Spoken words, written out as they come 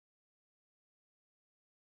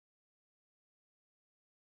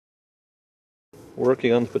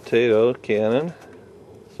working on the potato cannon.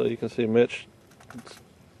 So you can see Mitch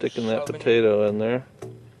sticking that potato in there.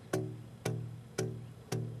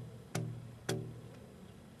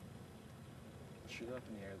 Shoot up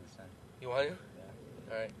in the air this time. You want to?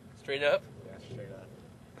 Yeah. Alright. Straight up? Yeah, straight up.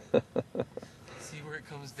 See where it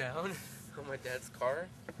comes down on my dad's car?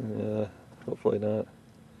 Yeah, hopefully not.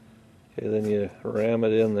 Okay, then you ram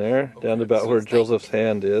it in there, down to about where Joseph's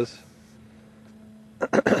hand is.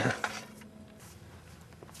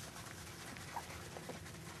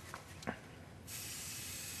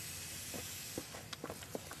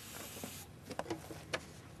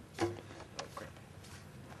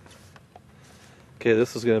 Okay,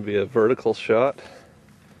 this is going to be a vertical shot. Oh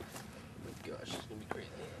my gosh, it's going to be crazy.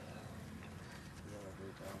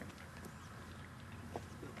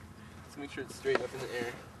 Let's make sure it's straight up in the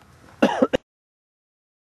air.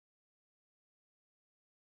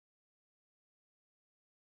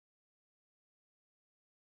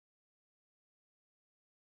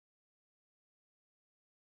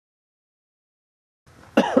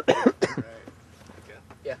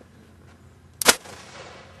 Yeah.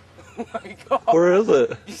 Oh my god. Where is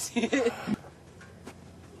it? You see it?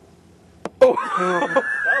 Oh! That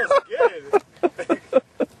was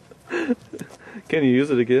good! Can you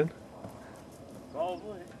use it again?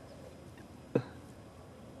 Probably.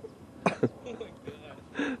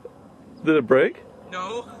 Did it break?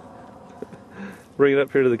 No. Bring it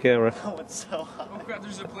up here to the camera. Oh, it's so high. Oh crap,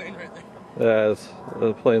 there's a plane right there. Yeah,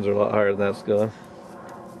 the planes are a lot higher than that's going.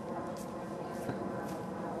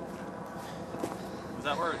 Is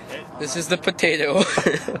that where it hit? This is the potato.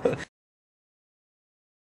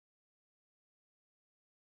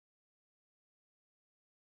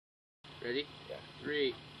 Ready? Yeah.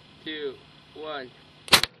 3, 2, 1.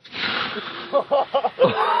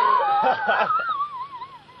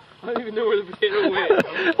 I don't even know where the potato went.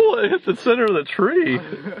 Well, it hit the center of the tree.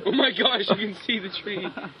 Oh my gosh, you can see the tree.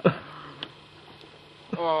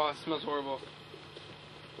 Oh, it smells horrible.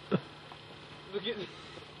 Look at.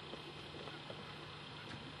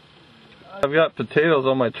 I've got potatoes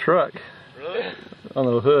on my truck. Really? On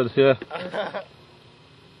the hood, yeah.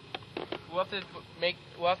 We'll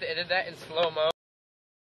have to edit that in slow-mo.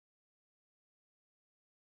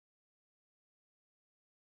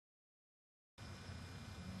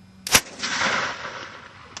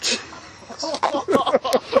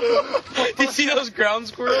 You see those ground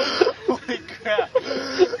squirrels? Holy crap.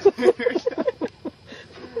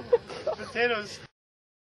 Potatoes.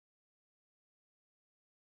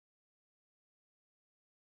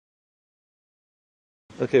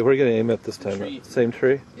 Okay, where are you going to aim at this time? Tree. Same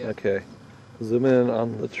tree? Yeah. Okay. Zoom in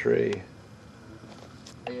on the tree.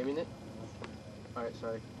 Are you aiming it? Alright,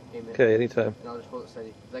 sorry. Aim it. Okay, anytime. And I'll just hold it steady.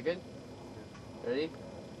 Is that good? Ready?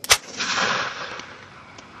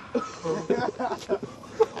 Do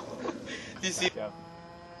you see? Yeah.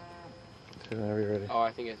 Okay, whenever you're ready. Oh,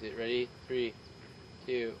 I think I see it. Ready? 3,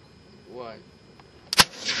 2, 1.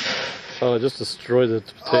 Oh, it just destroyed the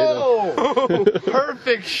potato. Oh!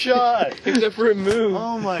 Perfect shot! Except for it moved.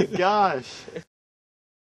 Oh my gosh.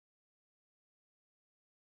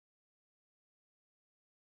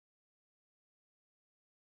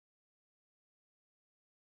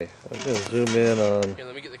 I'm going to zoom in on... Here,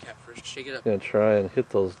 let me get the cap first. Shake it up. I'm going to try and hit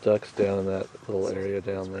those ducks down in that little area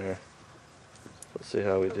down there. Let's see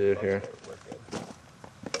how we do here.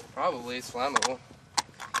 Probably. It's flammable.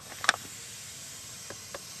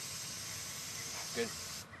 Good.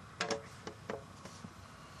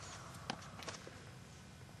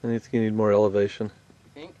 I think you need more elevation.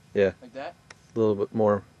 You think? Yeah, Like that? a little bit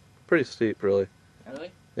more. Pretty steep, really.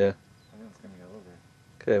 Really? Yeah. I think it's gonna go over.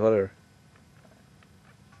 Okay, whatever.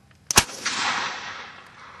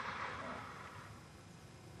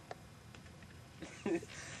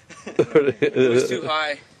 It was too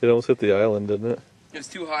high. It almost hit the island, didn't it? It was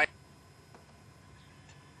too high.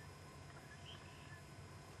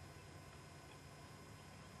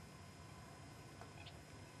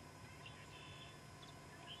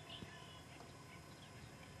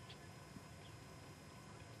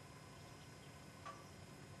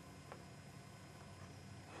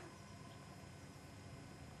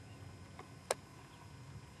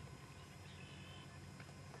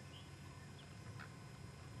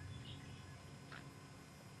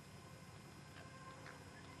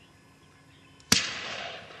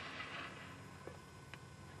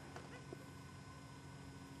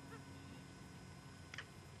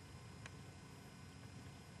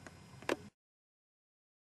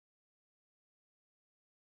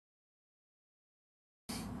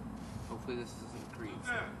 Hopefully this isn't green.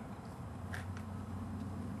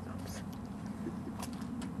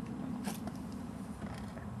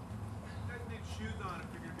 Shoot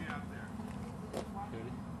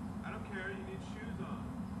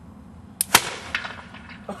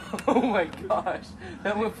Oh my gosh,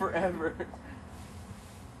 that went forever.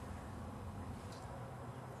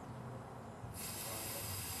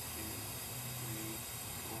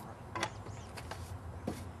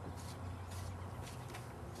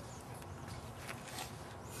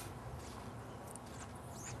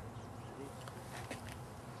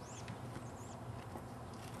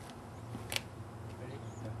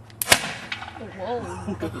 Whoa.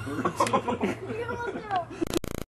 You're gonna look down.